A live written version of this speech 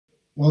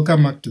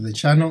Welcome back to the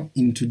channel.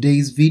 In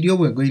today's video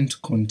we're going to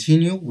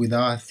continue with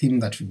our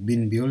theme that we've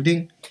been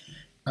building,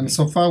 and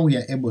so far we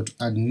are able to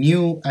add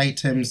new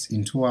items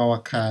into our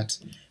cart.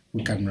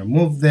 We can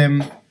remove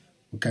them,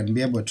 we can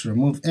be able to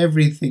remove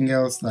everything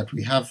else that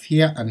we have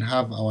here and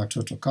have our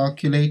total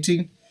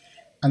calculating,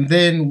 and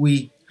then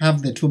we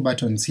have the two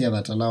buttons here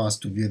that allow us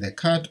to view the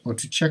cart or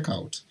to check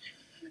out.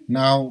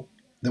 Now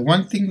the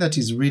one thing that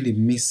is really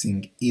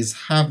missing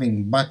is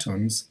having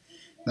buttons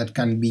that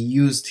can be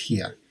used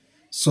here.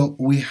 So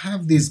we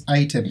have these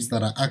items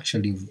that are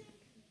actually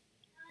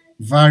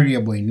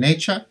variable in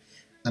nature,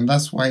 and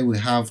that's why we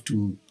have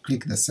to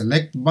click the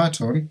select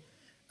button,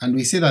 and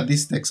we see that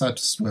this takes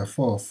us to a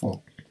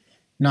 404.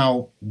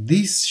 Now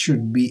this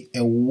should be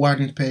a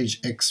one-page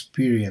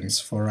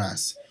experience for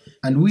us,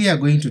 and we are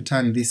going to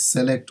turn these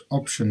select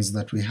options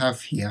that we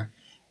have here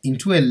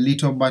into a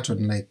little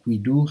button like we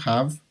do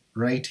have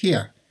right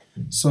here.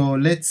 So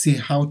let's see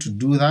how to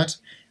do that,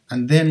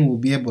 and then we'll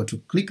be able to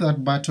click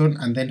that button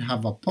and then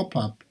have a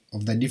pop-up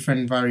of the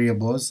different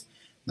variables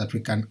that we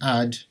can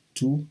add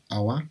to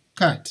our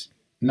cart.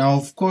 Now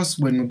of course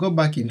when we go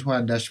back into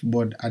our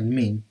dashboard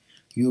admin,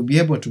 you'll be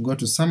able to go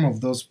to some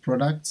of those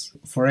products.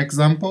 For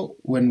example,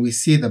 when we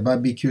see the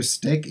barbecue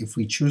steak, if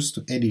we choose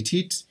to edit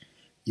it,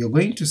 you're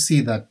going to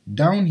see that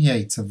down here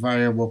it's a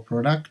variable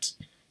product,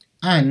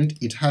 and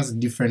it has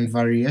different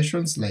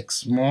variations like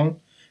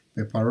small,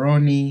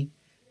 pepperoni,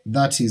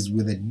 that is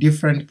with a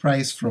different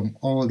price from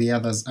all the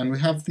others, and we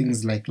have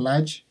things like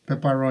large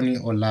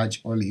pepperoni or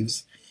large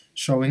olives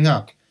showing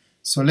up.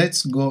 So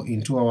let's go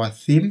into our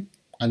theme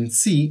and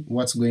see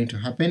what's going to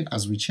happen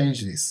as we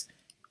change this.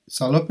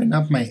 So I'll open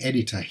up my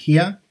editor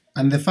here,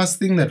 and the first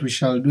thing that we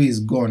shall do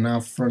is go on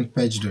our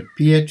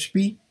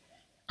frontpage.php,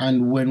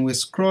 and when we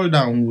scroll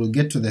down we'll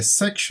get to the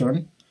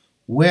section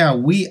where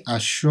we are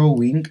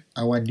showing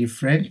our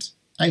different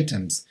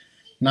items.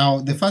 Now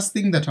the first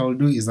thing that I'll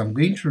do is I'm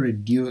going to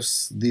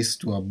reduce this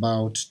to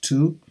about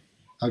 2,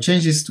 I'll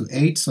change this to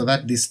 8 so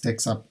that this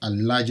takes up a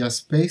larger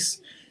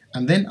space,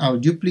 and then I'll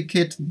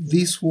duplicate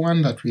this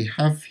one that we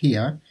have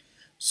here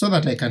so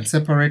that I can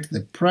separate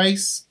the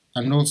price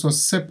and also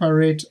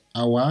separate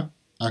our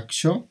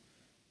actual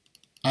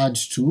add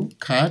to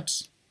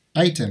cart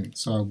item.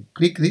 So I'll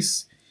click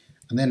this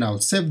and then I'll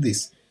save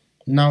this.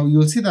 Now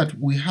you'll see that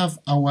we have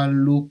our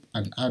loop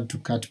and add to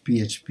cart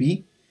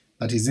PHP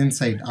that is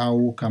inside our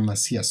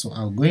WooCommerce here. So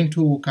I'll go into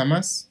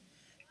WooCommerce,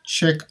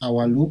 check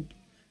our loop,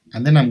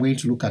 and then I'm going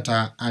to look at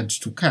our add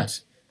to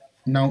cart.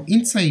 Now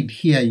inside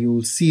here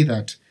you'll see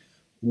that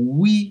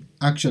we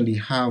actually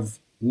have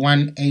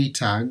one A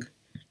tag,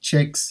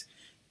 checks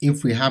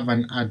if we have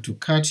an add to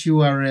cart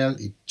URL,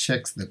 it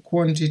checks the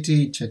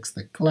quantity, checks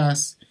the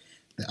class,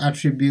 the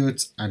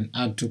attributes, and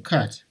add to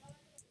cart.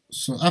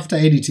 So after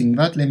editing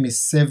that, let me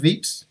save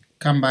it,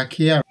 come back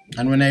here,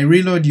 and when I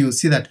reload you'll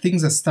see that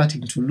things are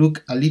starting to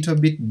look a little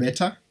bit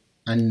better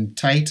and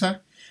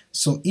tighter.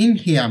 So in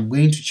here I'm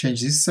going to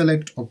change these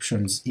select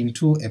options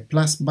into a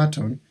plus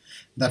button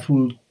that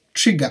will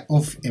trigger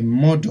off a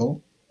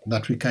model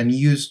that we can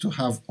use to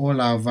have all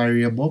our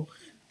variable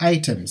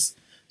items.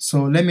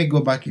 So let me go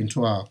back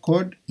into our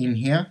code in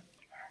here,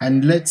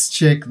 and let's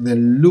check the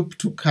loop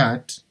to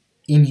cart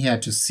in here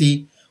to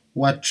see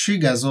what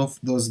triggers off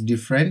those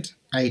different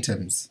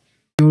items.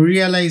 You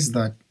realize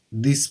that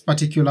this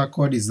particular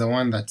code is the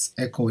one that's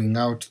echoing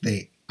out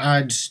the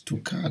add to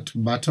cart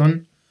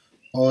button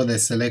or the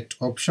select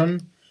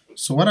option.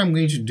 So what I'm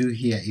going to do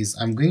here is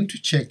I'm going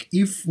to check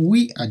if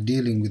we are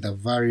dealing with a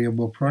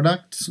variable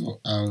product,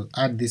 so I'll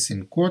add this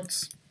in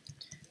quotes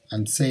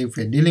and say if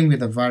we're dealing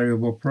with a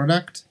variable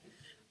product,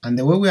 and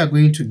the way we are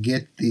going to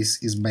get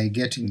this is by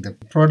getting the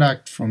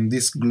product from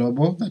this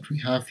global that we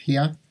have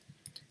here,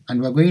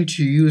 and we're going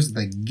to use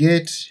the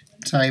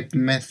getType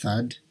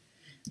method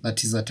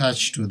that is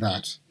attached to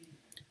that.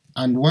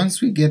 And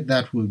once we get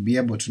that we'll be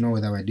able to know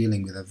whether we're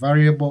dealing with a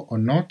variable or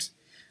not,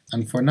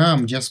 and for now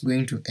I'm just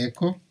going to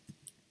echo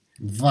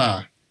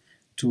var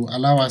to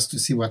allow us to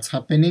see what's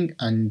happening,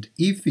 and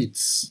if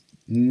it's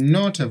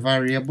not a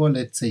variable,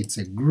 let's say it's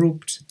a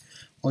grouped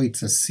or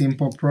it's a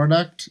simple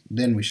product,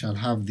 then we shall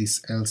have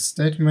this else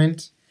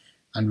statement,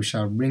 and we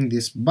shall bring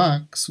this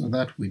back so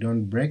that we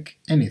don't break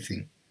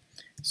anything.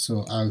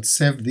 So I'll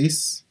save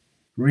this,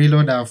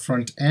 reload our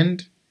front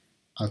end,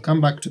 I'll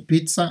come back to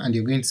pizza, and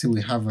you're going to see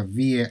we have a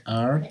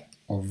var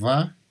or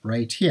var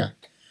right here.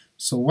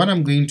 So what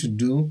I'm going to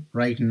do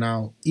right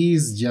now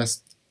is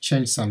just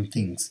change some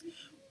things.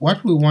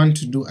 What we want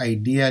to do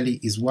ideally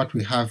is what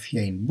we have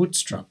here in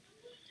Bootstrap.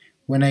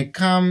 When I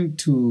come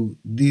to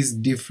these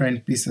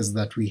different pieces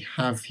that we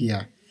have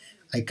here,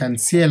 I can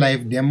see a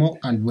live demo,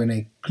 and when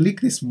I click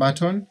this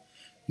button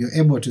you're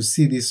able to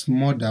see this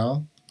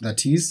modal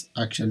that is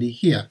actually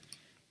here.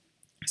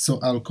 So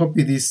I'll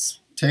copy this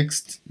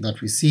text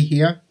that we see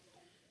here,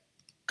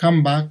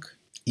 come back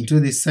into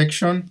this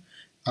section,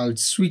 I'll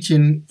switch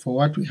in for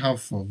what we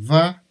have for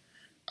var,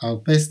 I'll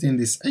paste in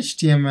this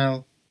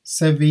HTML,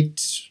 save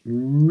it,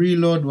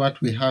 reload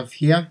what we have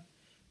here.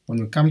 When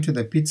we come to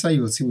the pizza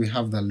you'll see we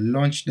have the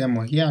launch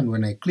demo here, and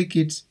when I click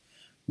it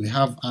we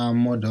have our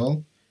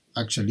model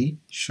actually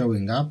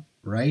showing up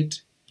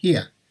right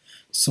here.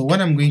 So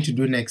what I'm going to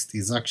do next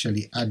is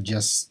actually add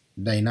just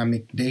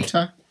dynamic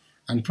data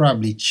and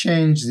probably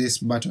change this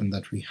button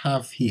that we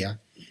have here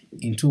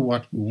into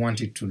what we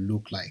want it to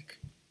look like.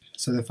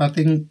 So the first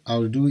thing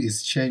I'll do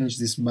is change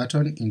this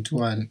button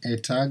into an A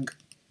tag,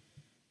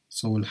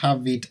 so we'll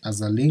have it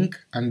as a link,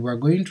 and we're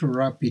going to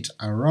wrap it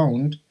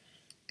around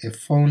a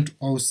font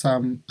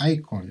awesome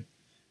icon,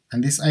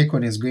 and this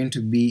icon is going to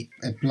be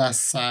a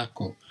plus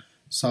circle.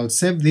 So I'll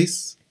save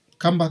this,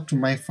 come back to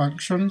my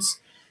functions,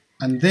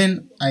 and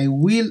then I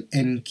will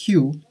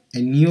enqueue a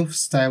new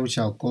style which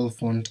I'll call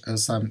font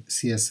awesome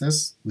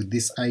CSS with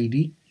this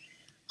ID.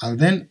 I'll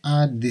then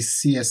add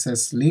this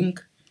CSS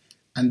link,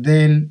 and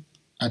then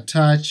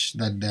attach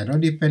that there are no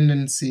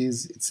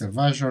dependencies, it's a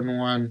version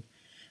 1,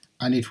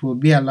 and it will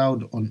be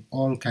allowed on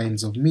all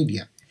kinds of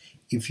media.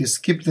 If you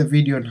skip the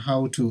video on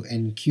how to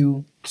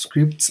enqueue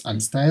scripts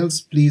and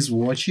styles, please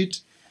watch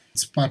it,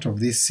 it's part of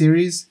this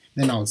series.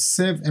 Then I'll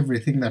save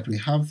everything that we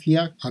have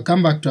here, I'll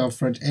come back to our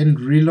front end,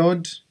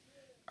 reload,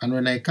 and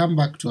when I come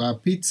back to our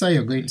pizza,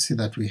 you're going to see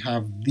that we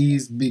have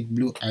these big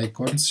blue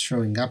icons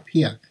showing up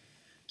here.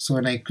 So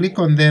when I click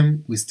on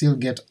them, we still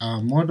get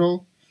our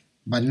model,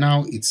 but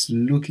now it's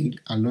looking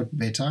a lot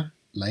better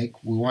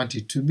like we want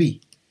it to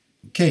be.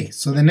 Okay,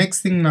 so the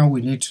next thing now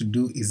we need to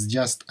do is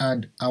just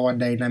add our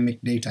dynamic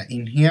data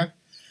in here.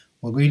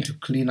 We're going to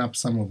clean up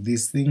some of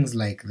these things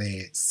like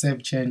the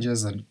save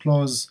changes and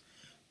close.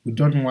 We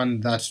don't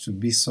want that to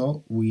be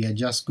so, we are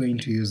just going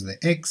to use the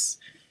X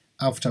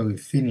after we've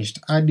finished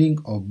adding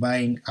or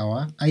buying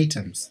our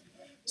items.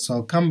 So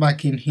I'll come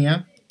back in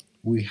here,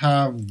 we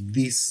have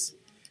this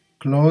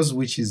close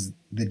which is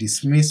the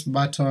dismiss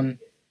button.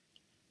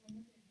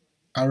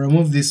 I'll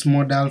remove this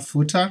modal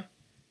footer,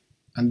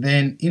 and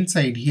then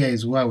inside here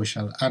is where we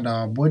shall add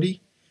our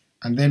body,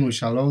 and then we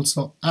shall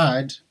also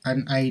add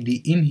an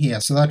ID in here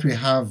so that we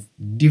have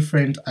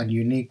different and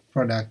unique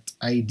product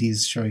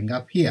IDs showing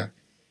up here.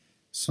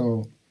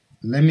 So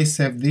let me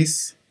save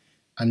this,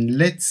 and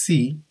let's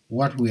see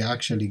what we're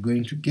actually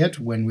going to get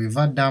when we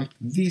dump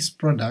this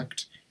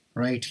product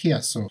right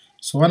here. So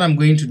what I'm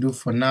going to do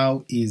for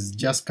now is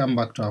just come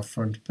back to our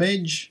front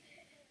page,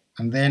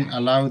 and then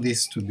allow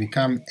this to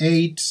become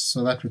 8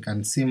 so that we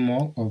can see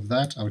more of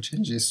that. I'll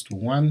change this to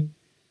 1,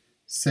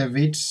 save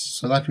it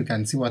so that we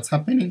can see what's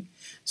happening.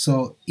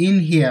 So in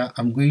here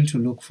I'm going to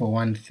look for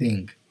one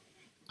thing,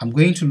 I'm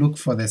going to look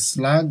for the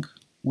slug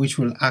which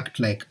will act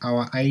like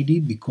our ID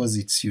because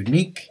it's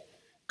unique.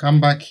 Come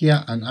back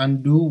here and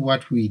undo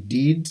what we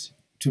did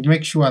to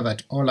make sure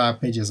that all our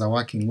pages are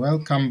working well.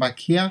 Come back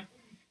here,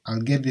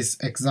 I'll get this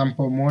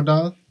example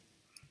modal,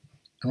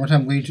 and what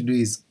I'm going to do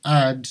is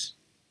add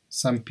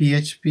some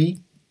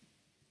PHP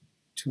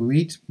to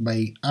it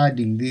by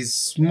adding these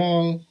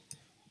small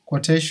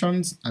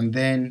quotations, and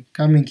then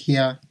coming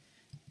here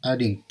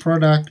adding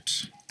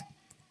product,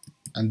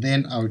 and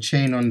then I'll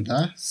chain on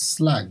the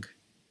slug.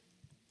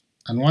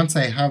 And once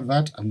I have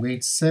that, I'm going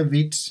to save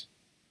it,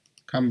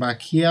 come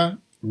back here,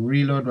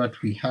 reload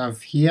what we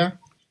have here.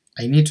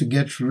 I need to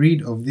get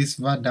rid of this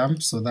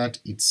var_dump so that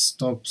it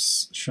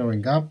stops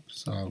showing up,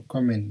 so I'll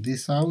comment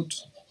this out,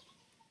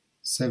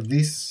 save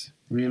this,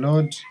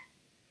 reload.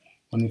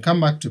 When we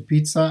come back to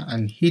pizza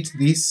and hit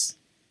this,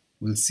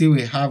 we'll see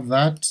we have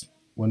that.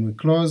 When we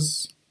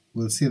close,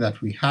 we'll see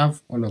that we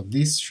have all of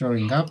this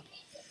showing up,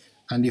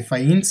 and if I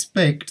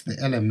inspect the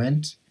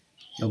element,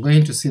 you're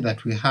going to see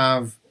that we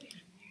have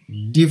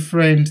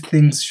different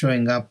things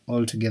showing up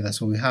all together.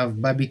 So we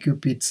have barbecue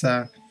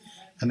pizza,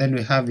 and then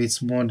we have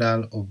its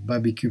modal of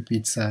barbecue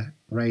pizza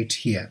right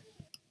here.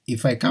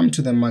 If I come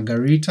to the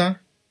margarita,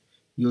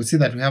 you'll see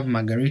that we have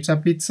margarita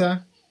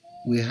pizza,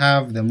 we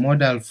have the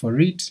modal for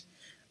it,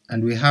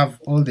 and we have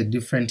all the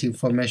different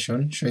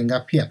information showing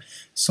up here.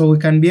 So we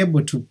can be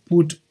able to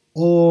put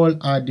all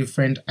our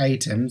different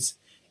items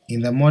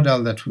in the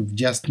modal that we've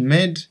just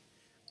made,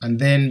 and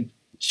then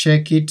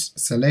check it,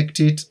 select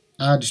it,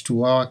 add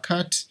to our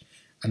cart,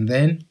 and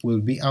then we'll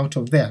be out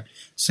of there.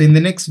 So in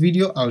the next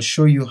video I'll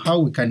show you how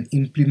we can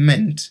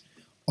implement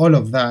all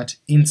of that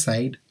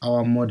inside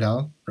our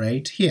modal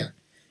right here.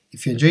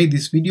 If you enjoyed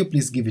this video,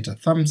 please give it a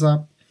thumbs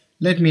up,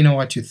 let me know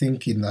what you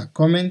think in the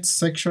comments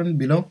section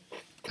below,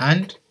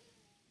 and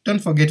don't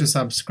forget to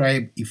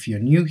subscribe if you're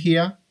new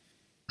here,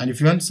 and if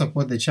you want to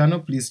support the channel,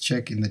 please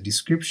check in the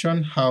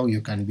description how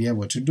you can be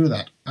able to do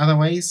that.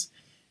 Otherwise,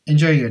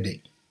 enjoy your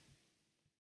day.